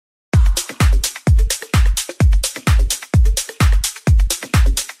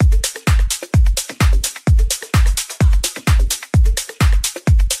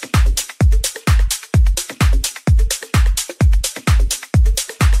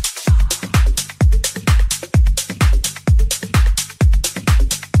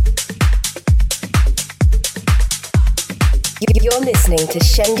listening to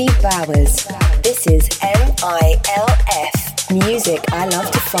Shendi Bowers. This is M.I.L.F. Music I love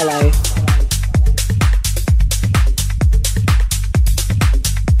to follow.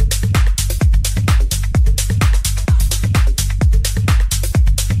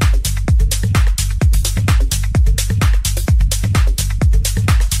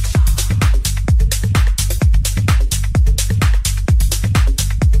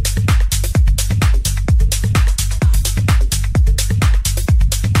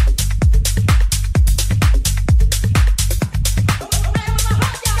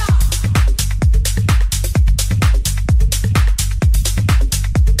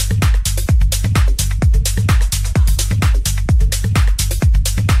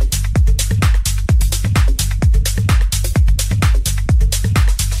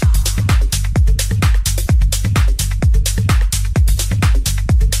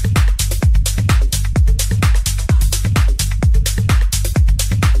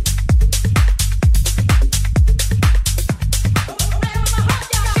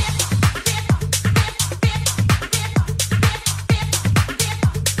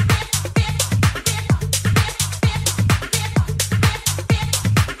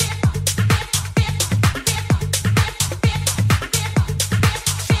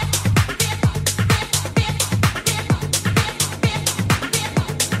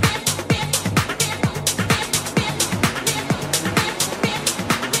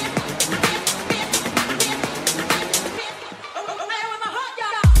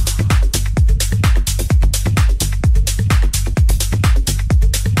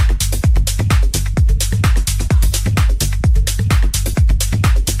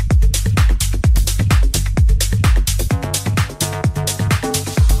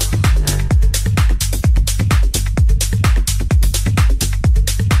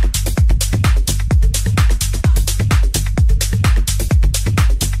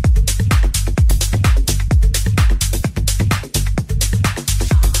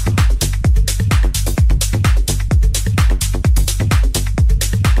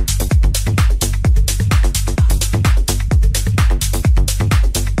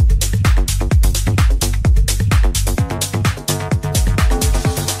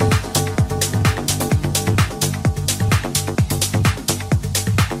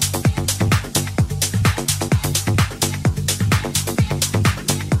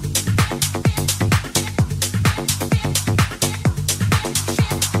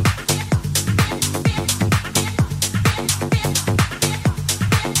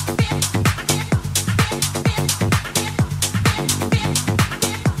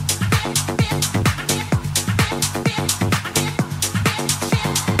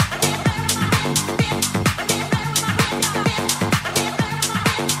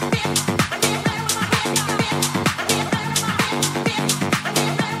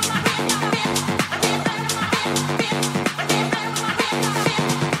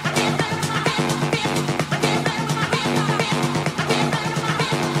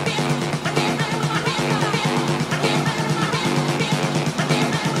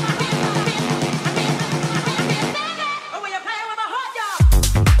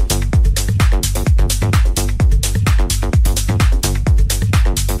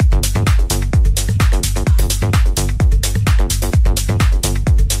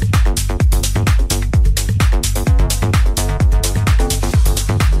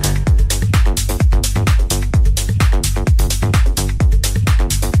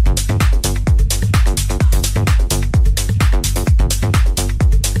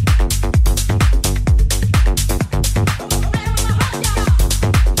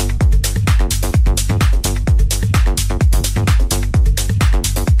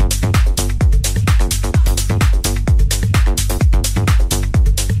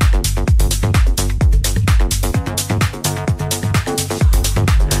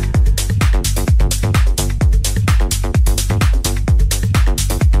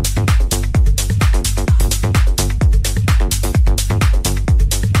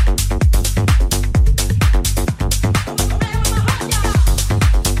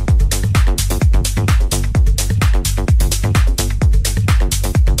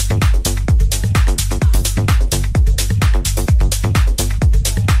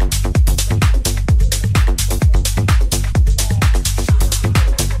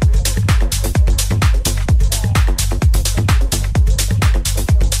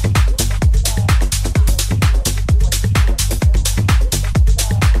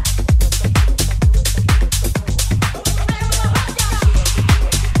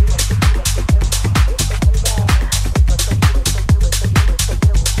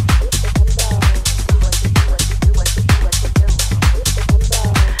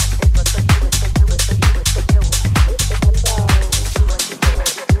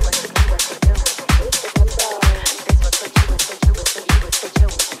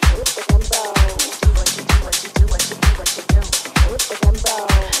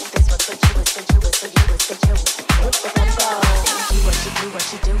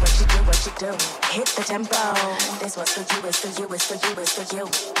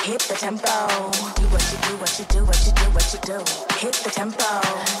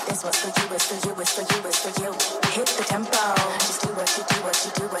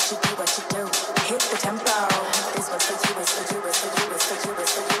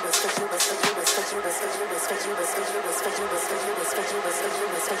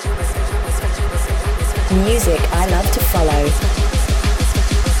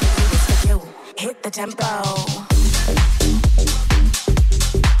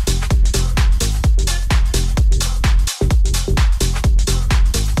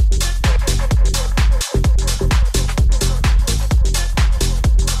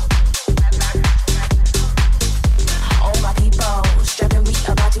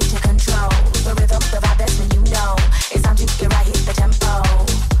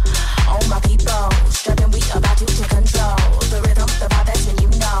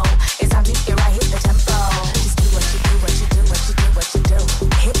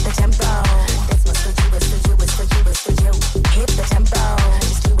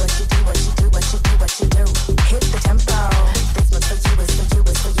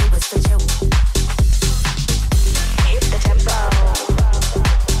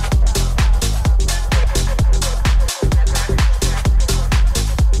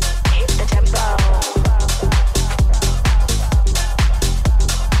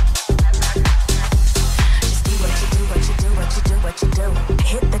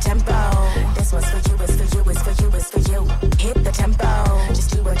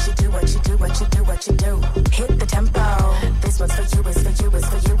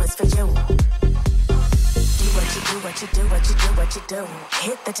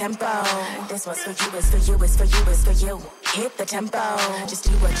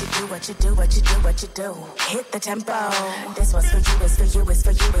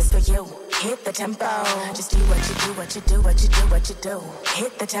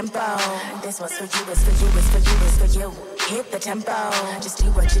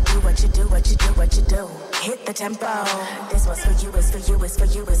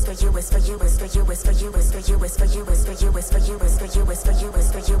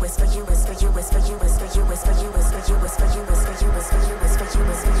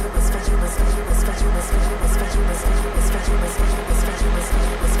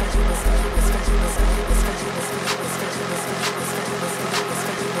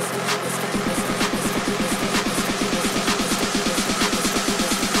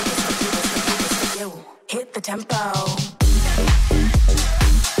 Hit the tempo.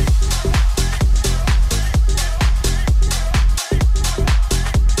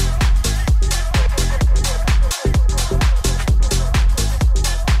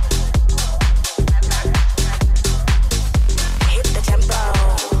 Hit the tempo.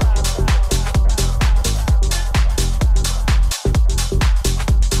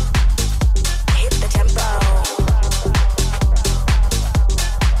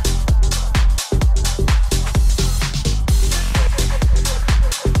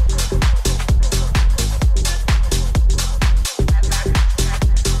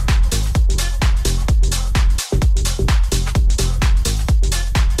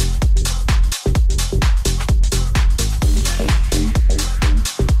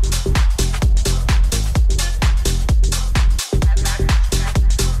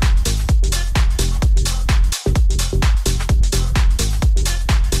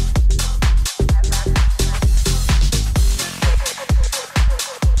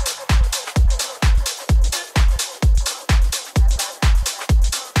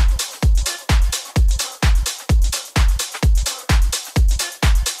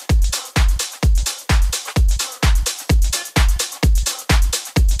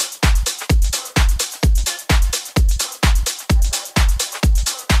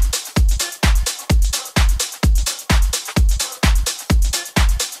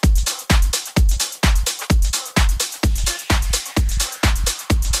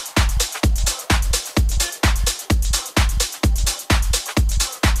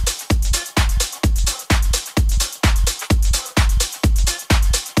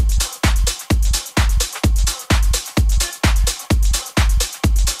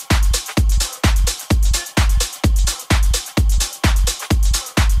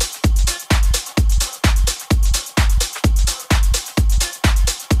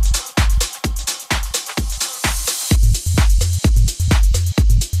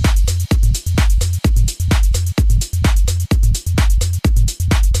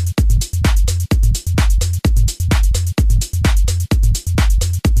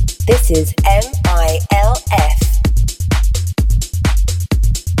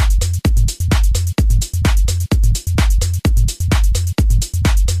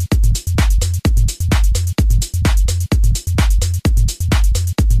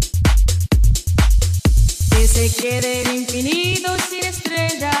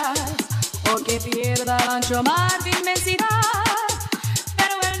 que pierda el ancho mar de inmensidad,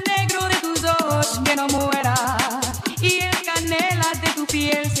 pero el negro de tus ojos que no muera y el canela de tu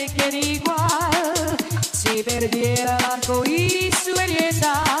piel se quede igual. Si perdiera el arco iris su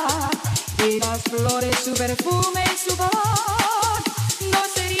belleza y las flores su perfume y su color, no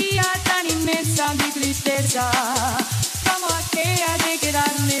sería tan inmensa mi tristeza como aquella de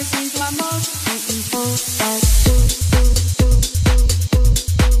quedarme sin tu amor.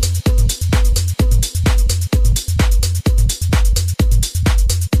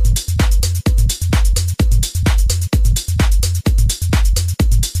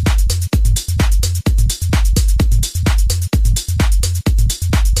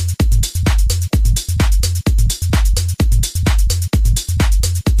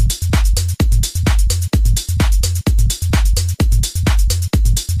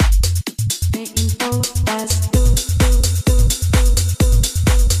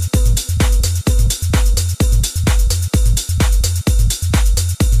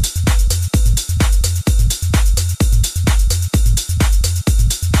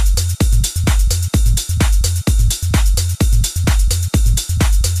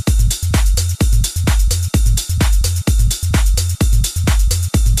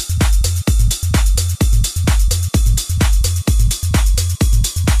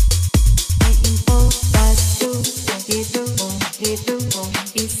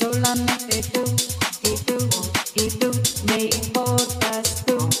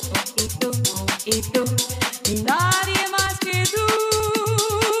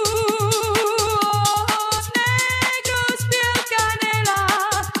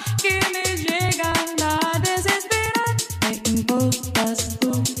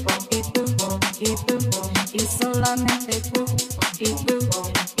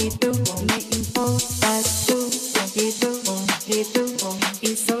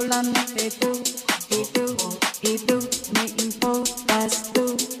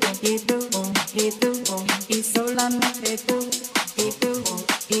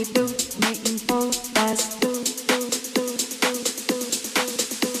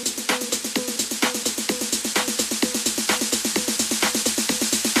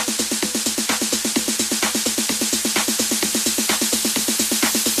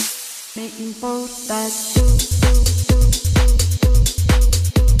 Me importas tú.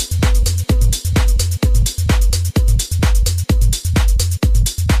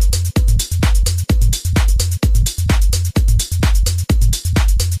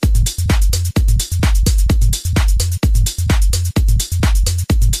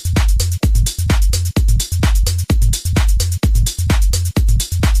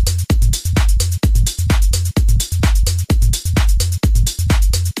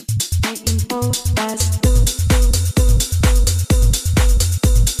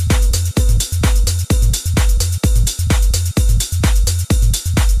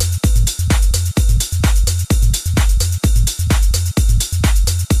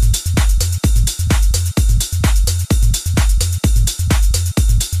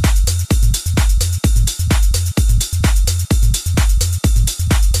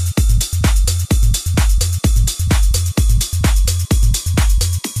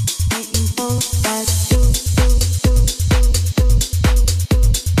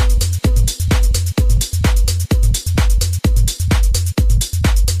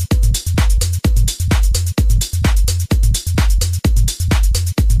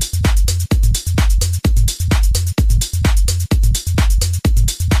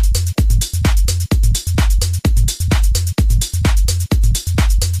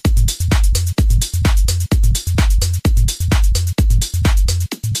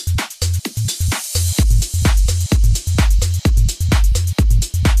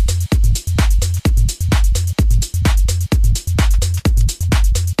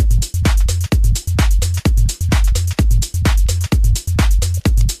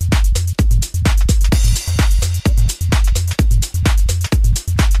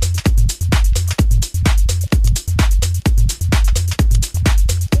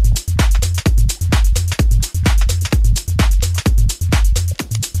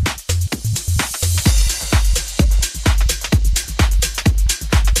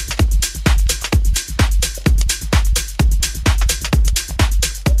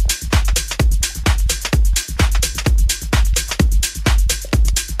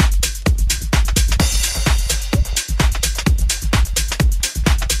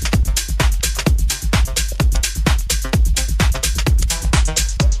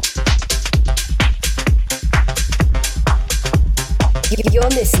 You're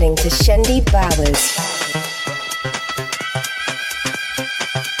listening to Shendi Bowers.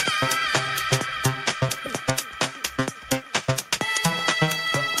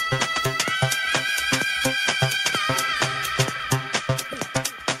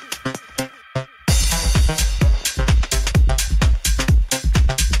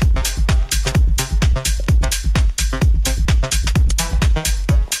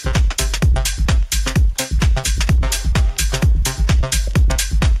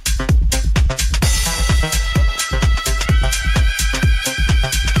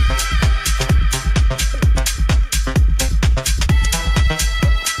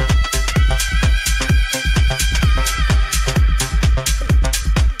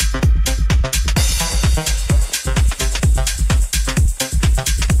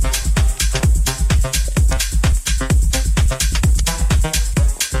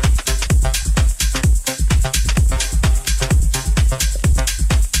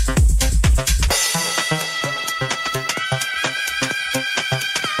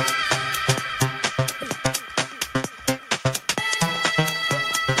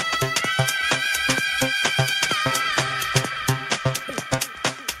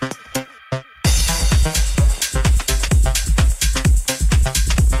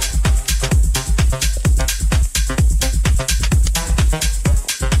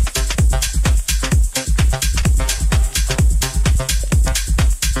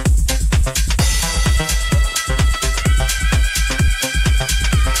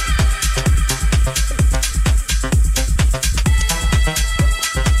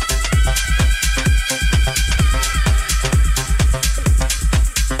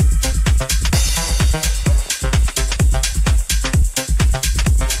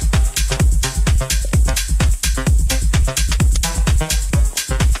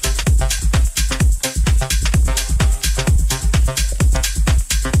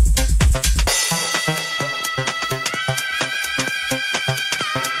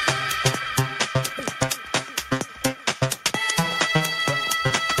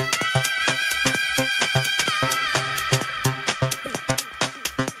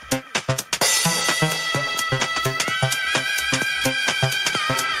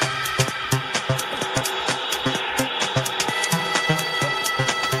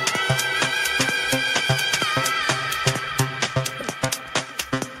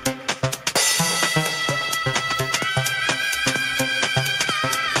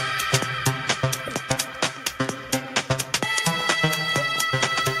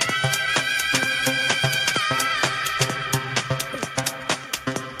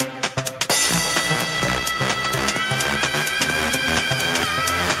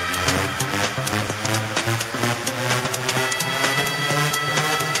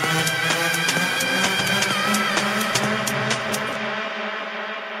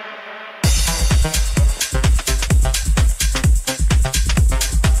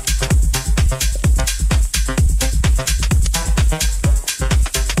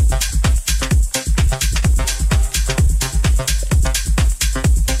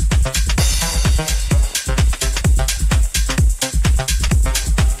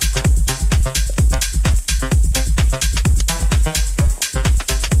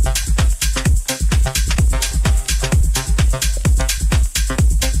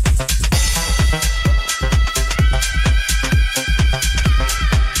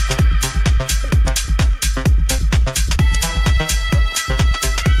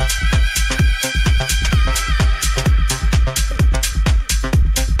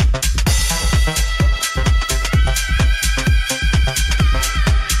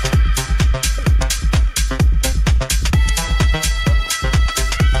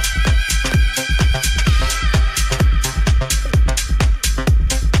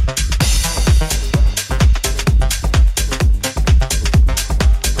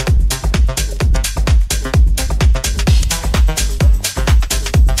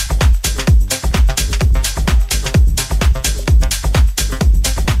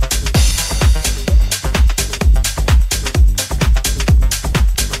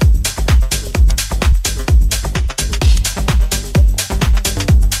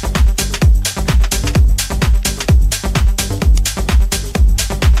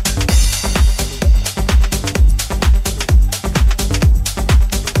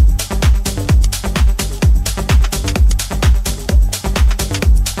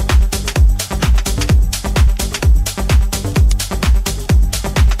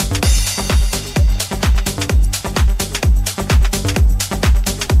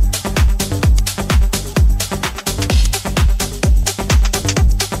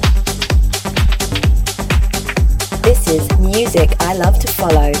 Music I love to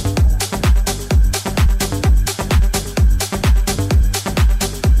follow.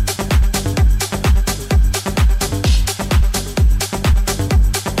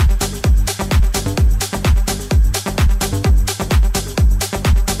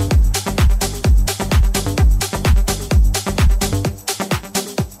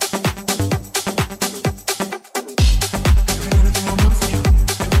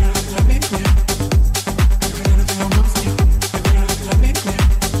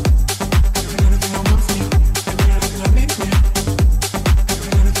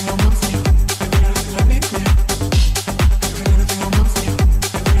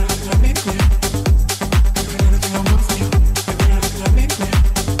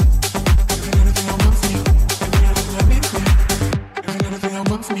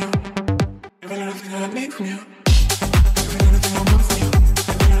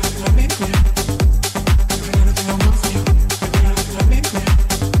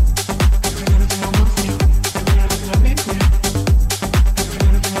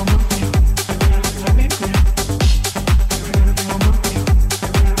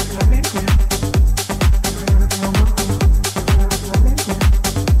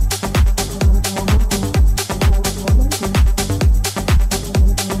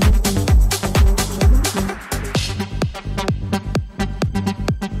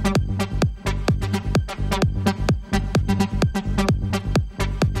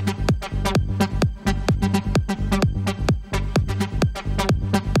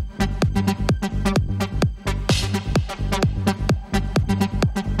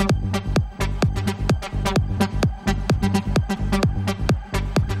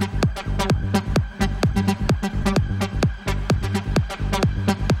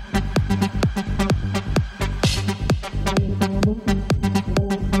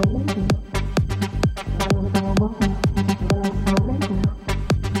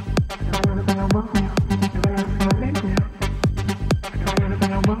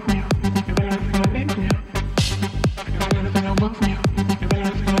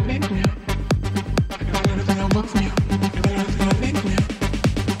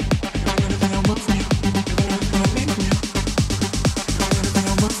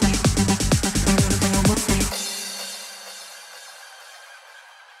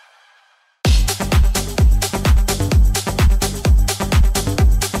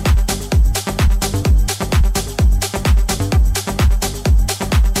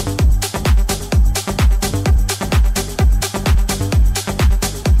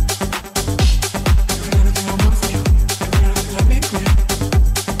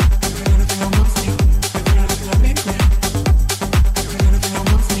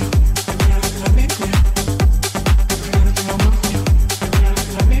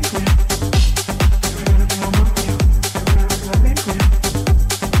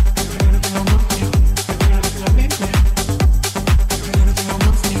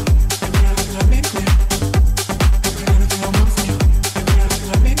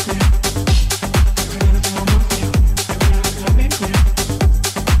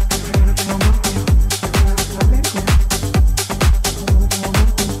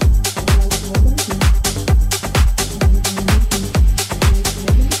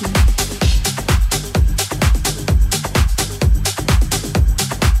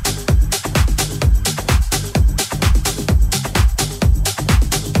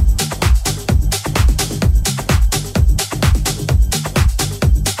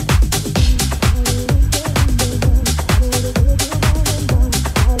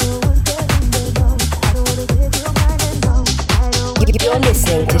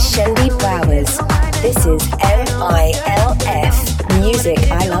 This is M.I.L.F. Music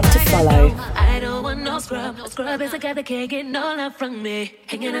I love to follow. I don't want no scrub. A scrub is a guy that can't get no love from me.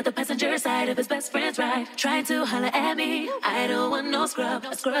 Hanging at the passenger side of his best friend's ride, trying to holler at me. I don't want no scrub.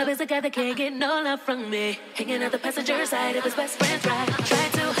 A scrub is a guy that can't get no love from me. Hanging at the passenger side of his best friend's ride,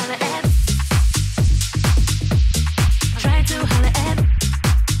 trying to holler at me. Trying to holler at me.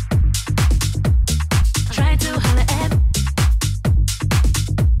 Trying to holler at me.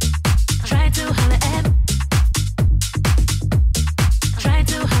 Trying to holler at me. Trying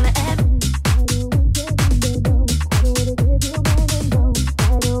to holler at me.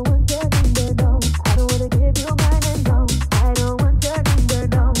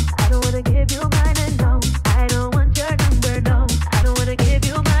 Give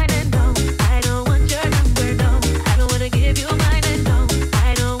you mine and don't.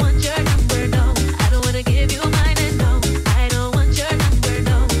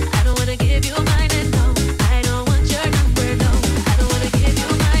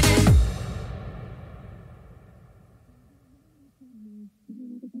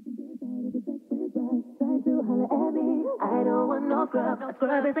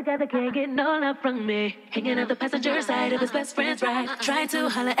 together, can't get no love from me. Hanging out the passenger side of his best friend's ride. Trying to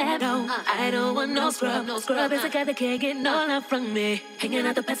holler at no, I don't want no scrub. No scrub is together, can't get no love from me. Hanging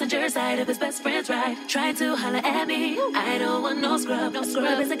out the passenger side of his best friend's ride. Trying to holler at me, I don't want no scrub. No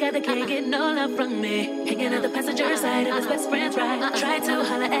scrub is together, can't get no love from me. Hanging out the passenger side of his best friend's ride. Trying to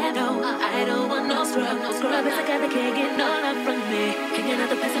holler at no, I don't want no scrub. No scrub is together, can't get no love from me. Hanging out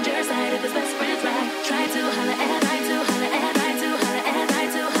the passenger side of his best friend's ride. Trying to holler at, trying to holler at, trying to holler at,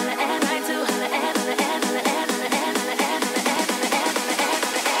 trying to holler at, trying to holler at, holler at, holler at, holler at, holler at, holler at, holler at,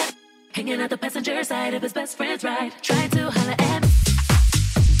 holler at. Hanging out the passenger side of his best friend's ride. Trying to holler at,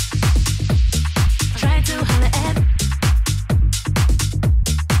 trying to holler at,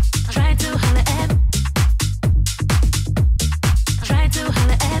 trying to holler at, trying to holler at, trying to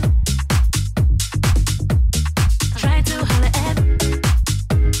holler at, trying to holler at,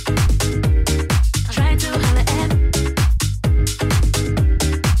 trying to holler at, trying to holler at,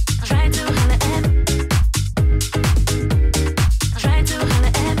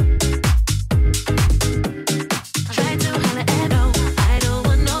 trying to holler at. No, I don't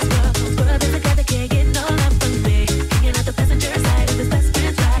want no scrub. No scrub is together, can't get no love from me. Hanging out the passenger side of his best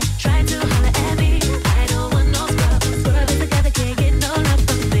friend's ride. Trying to holler at me, I don't want no scrub. No scrub is together, can't get no love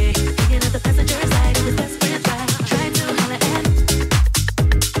from me. Hanging out the passenger side of his best friend's ride. Trying to holler at.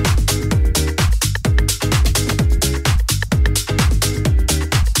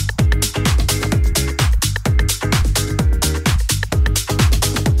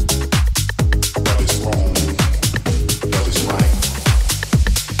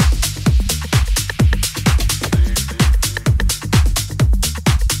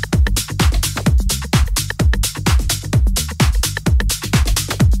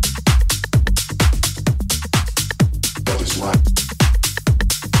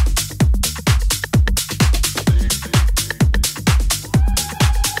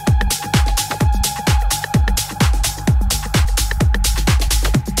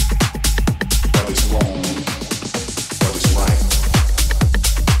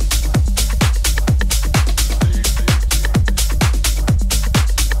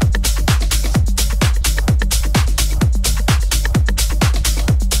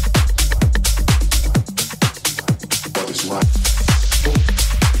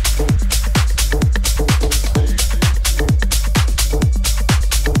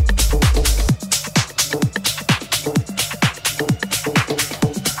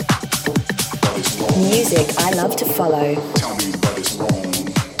 Music I love to follow. Tell me what is wrong.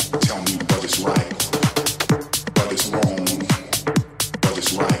 Tell me what is right. What is wrong? What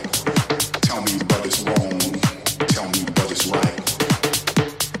is right? Tell me what is wrong. Tell me what is right.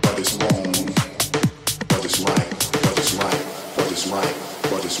 What is wrong? What is right? What is right? What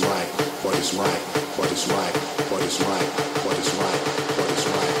is right? What is right? What is right? What is right? What is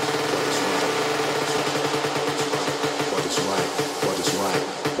right? What is right? What is right? What is right? What is right?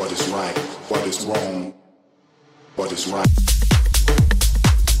 What is right? What is wrong? What is right?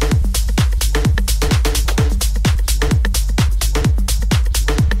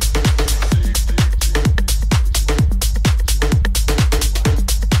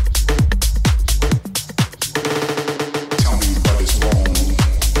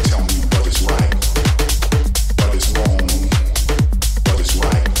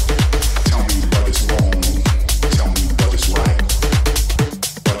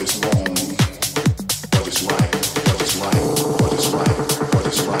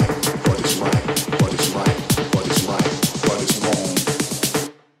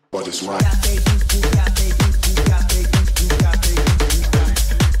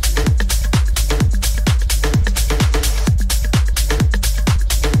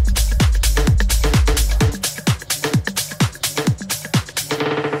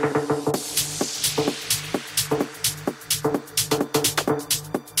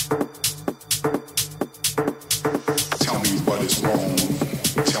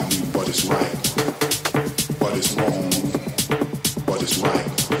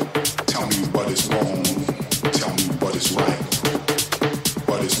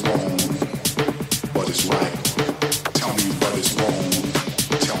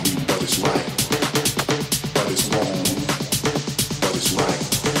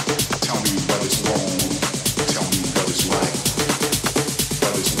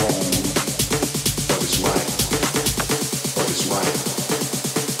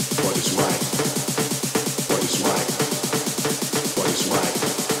 What is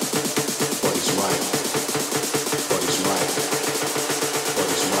right?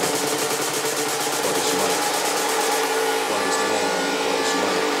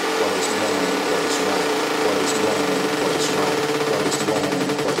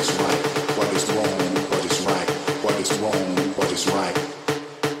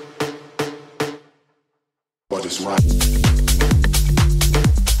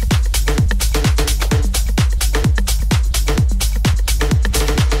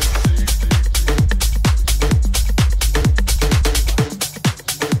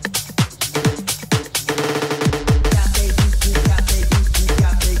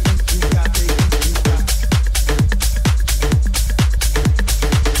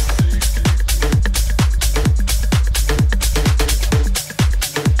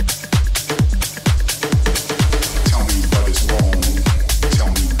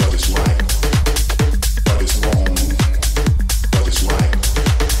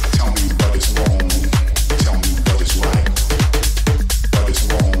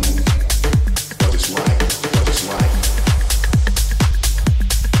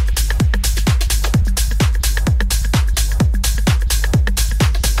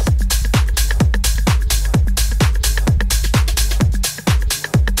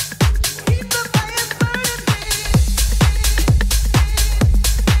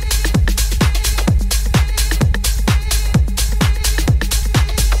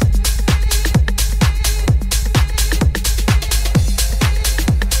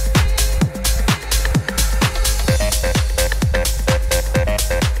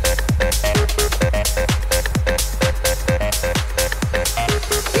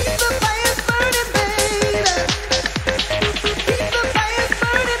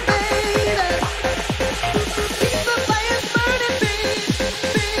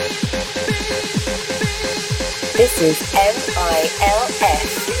 This is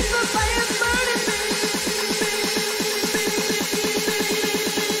M.I.L.F.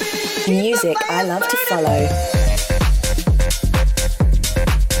 Music I love to follow.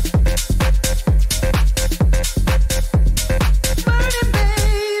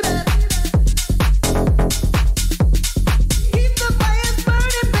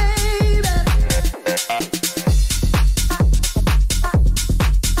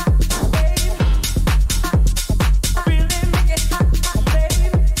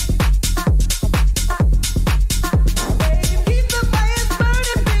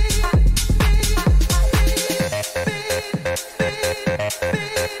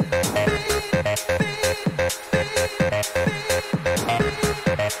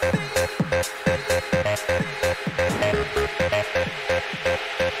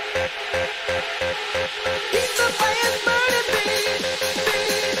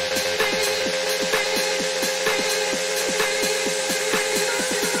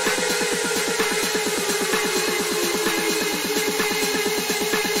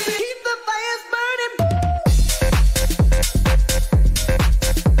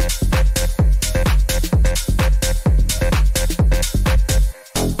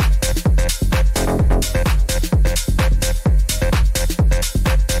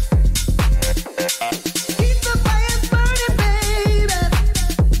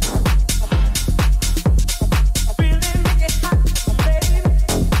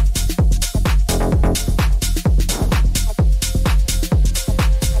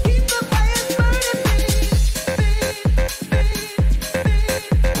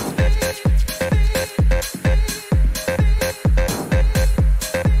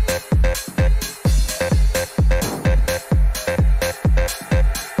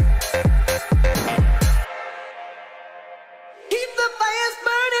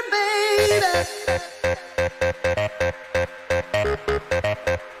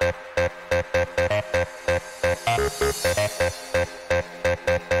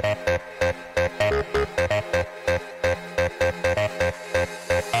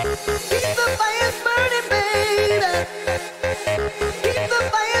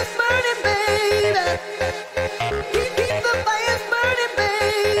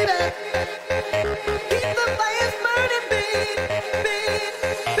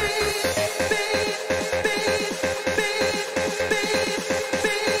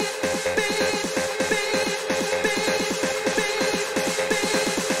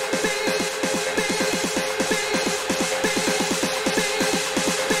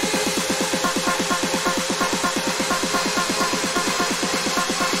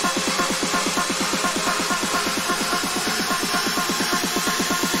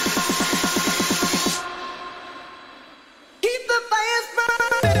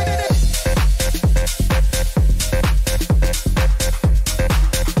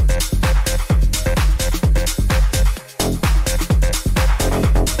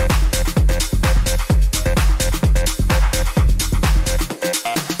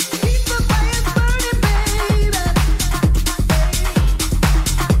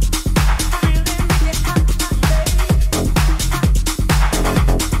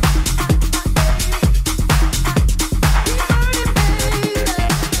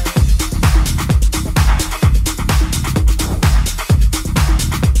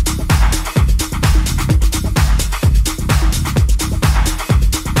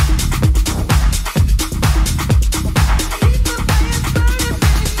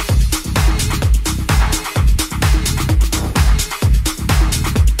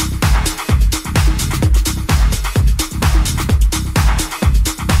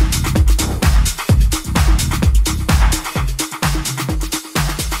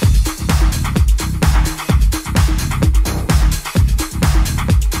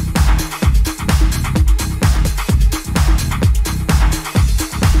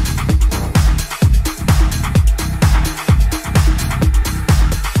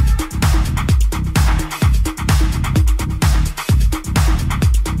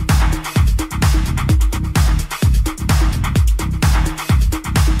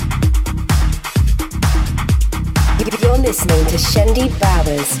 to Shendi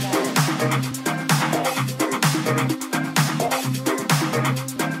Bowers.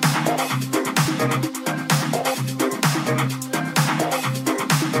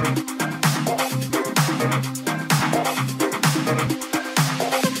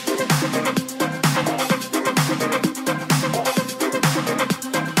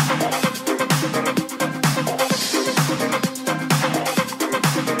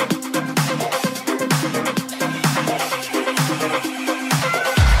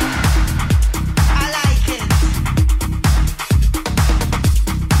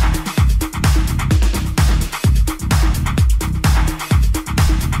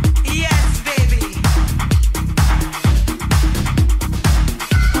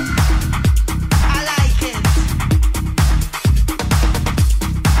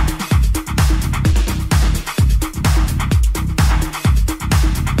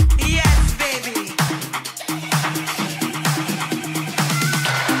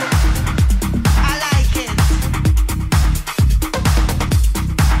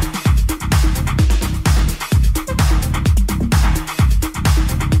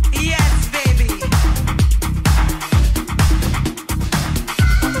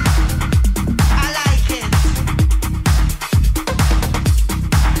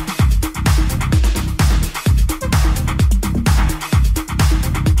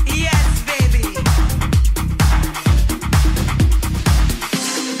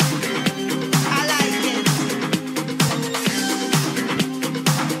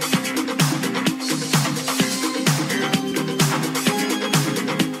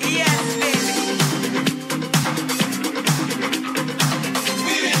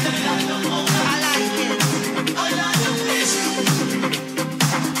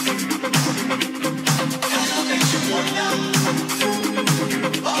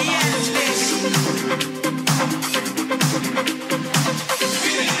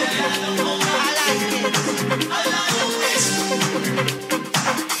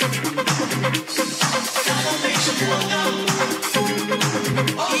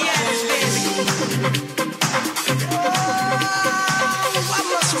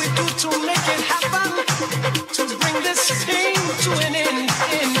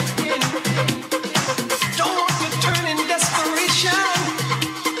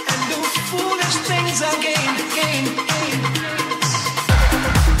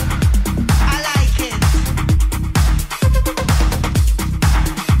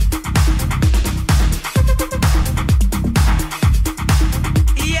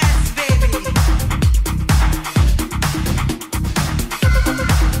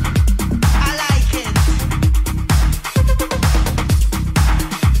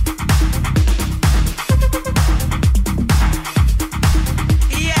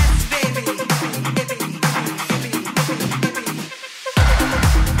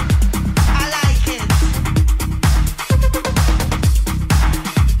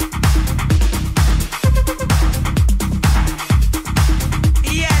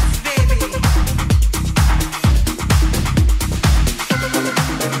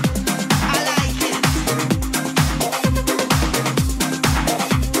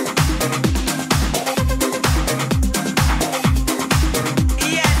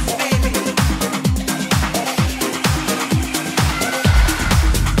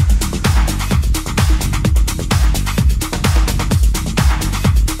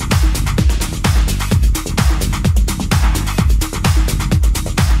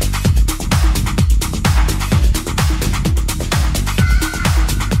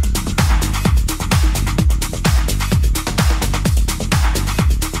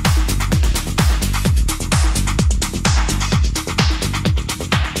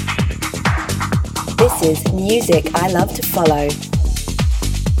 This is music I love to follow.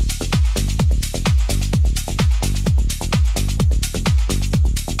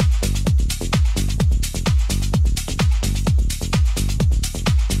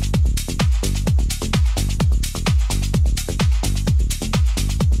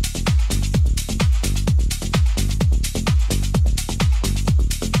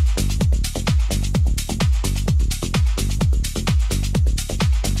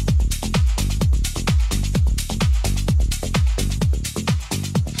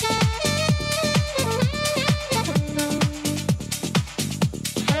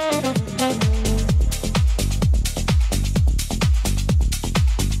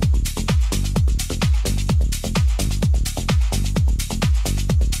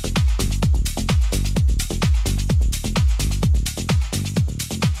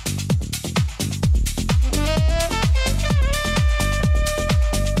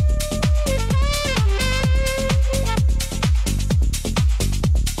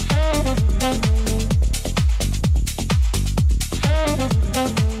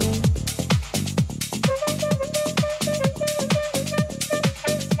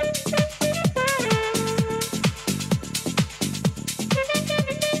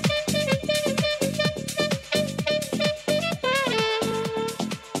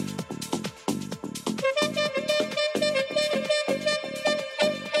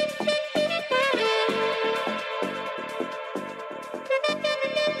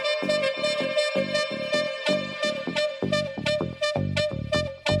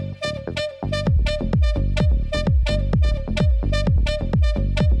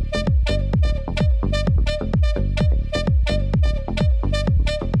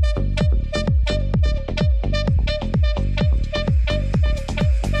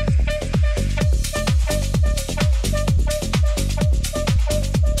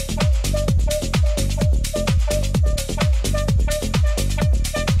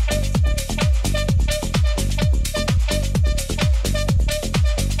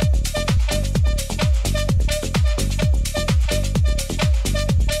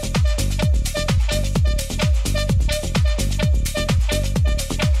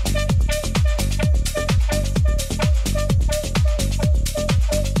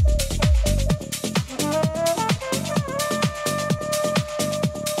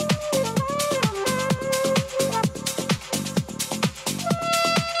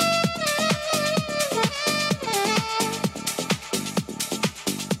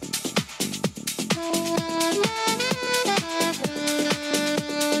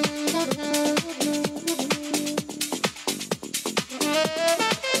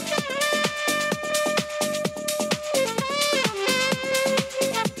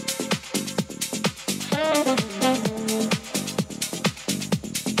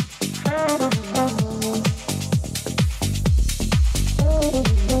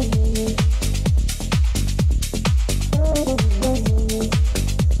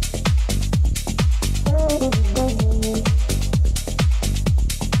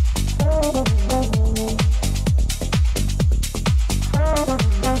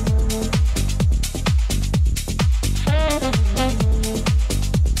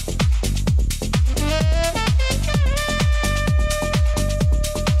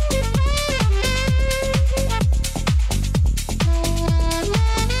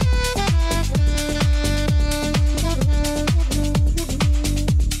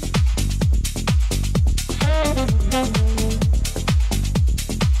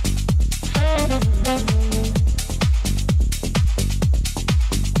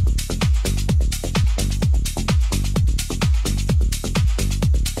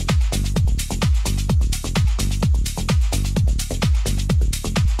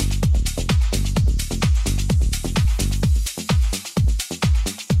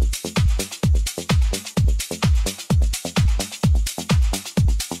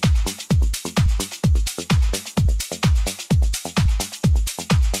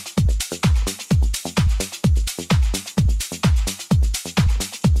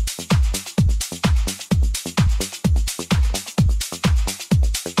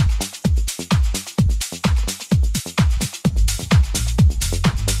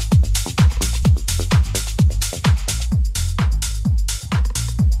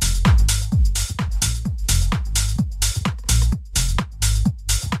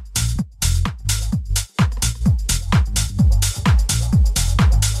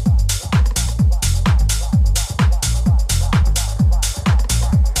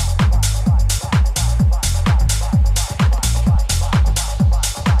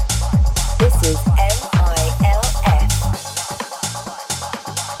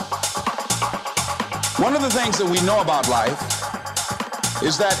 the things that we know about life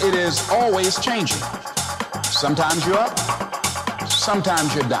is that it is always changing. Sometimes you're up,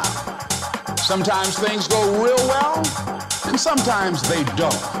 sometimes you're down. Sometimes things go real well, and sometimes they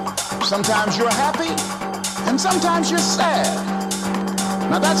don't. Sometimes you're happy, and sometimes you're sad.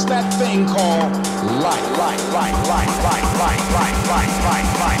 Now that's that thing called life.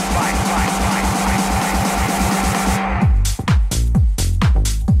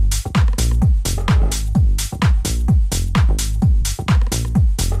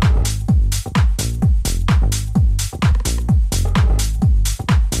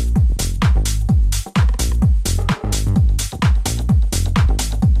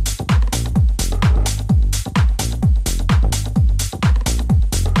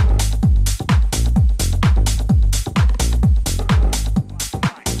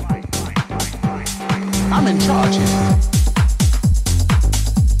 I'm in charge here.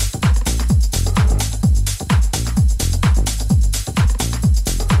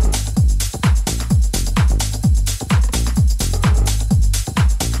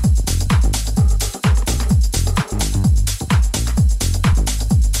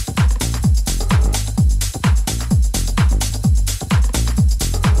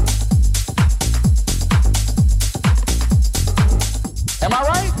 Am I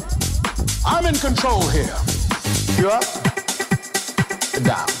right? I'm in control here. You're up, you're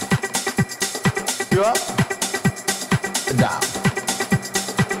down. You're up, you're down.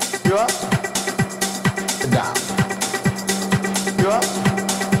 You're up, you're down. You're up,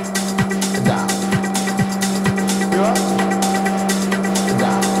 you're down. You're up, you're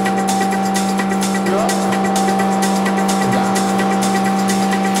down. You're up, you're down.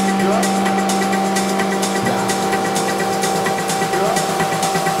 You're up, you're down. You're up.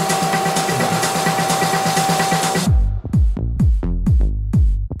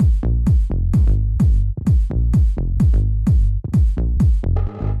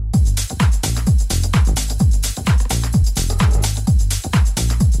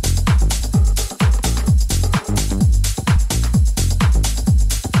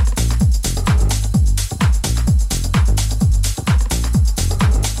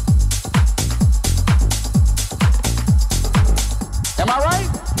 Am I right?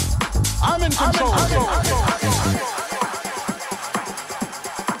 I'm in control.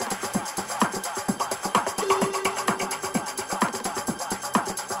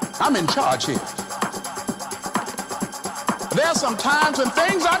 I'm in charge here. There are some times when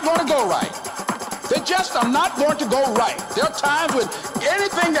things aren't going to go right. They just are not going to go right. There are times when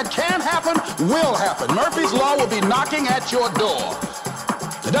anything that can happen will happen. Murphy's Law will be knocking at your door.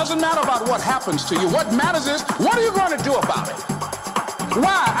 It doesn't matter about what happens to you. What matters is, what are you going to do about it?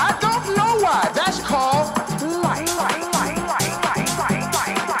 Why? I don't know why. That's called life.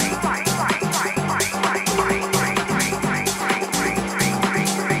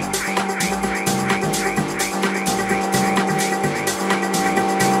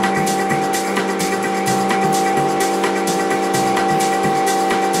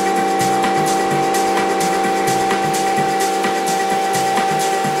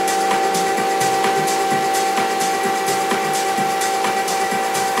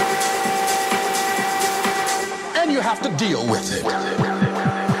 You have to deal with it.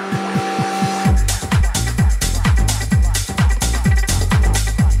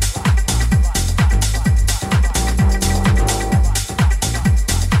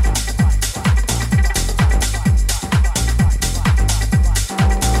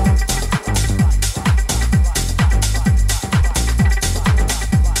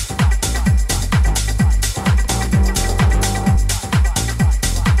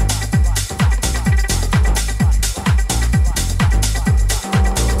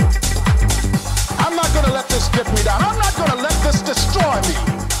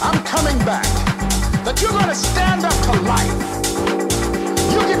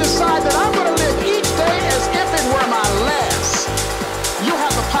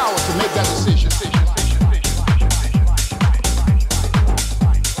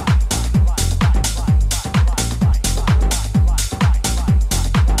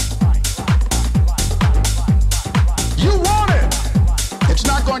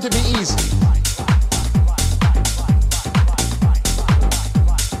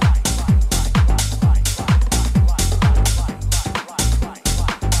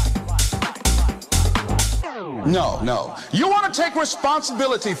 No. You want to take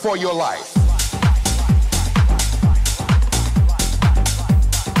responsibility for your life.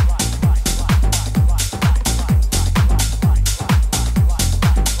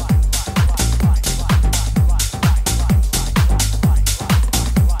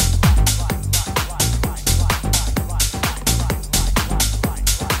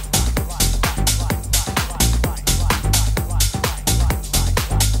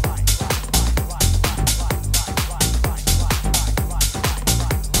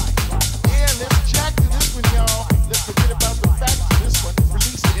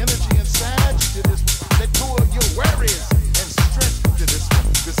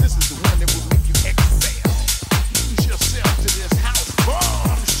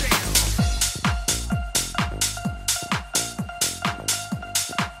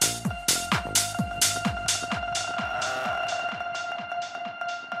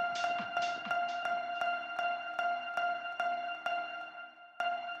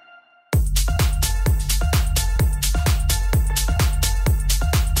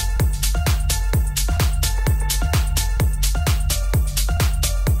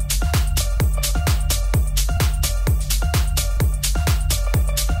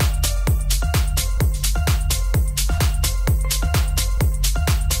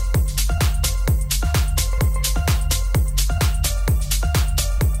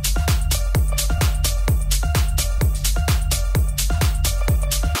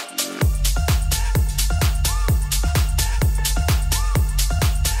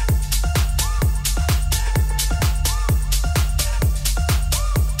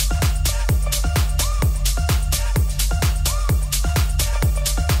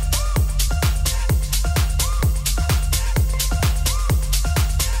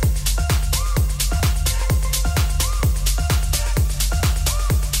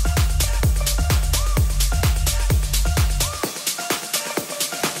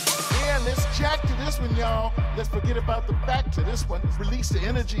 about the fact to this one. Release the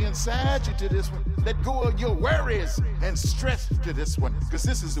energy inside you to this one. Let go of your worries and stress to this one. Cause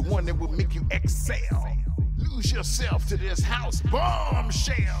this is the one that will make you excel. Lose yourself to this house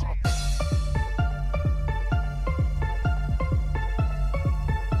bombshell.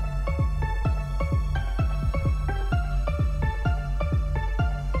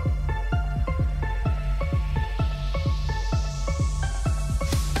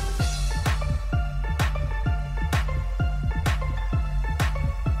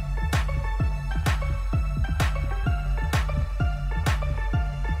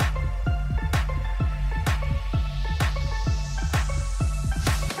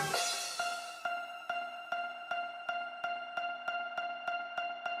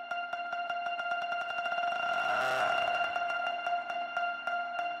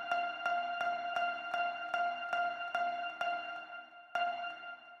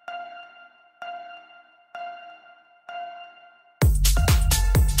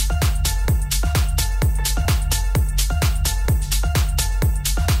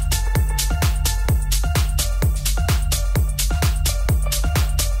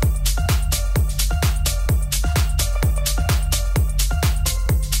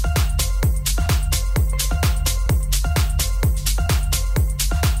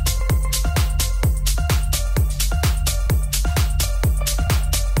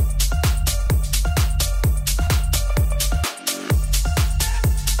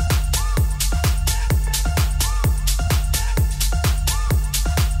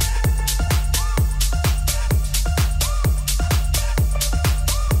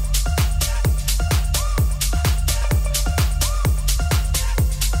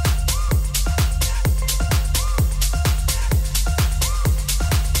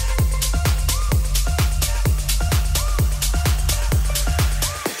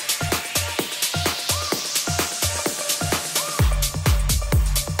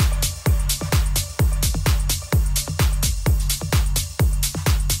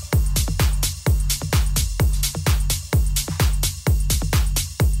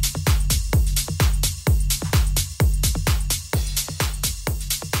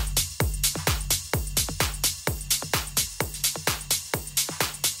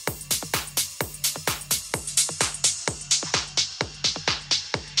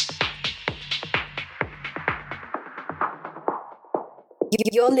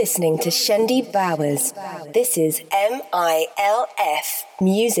 You're listening to Shendi Bowers. This is M.I.L.F.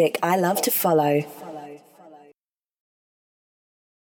 Music I Love to Follow.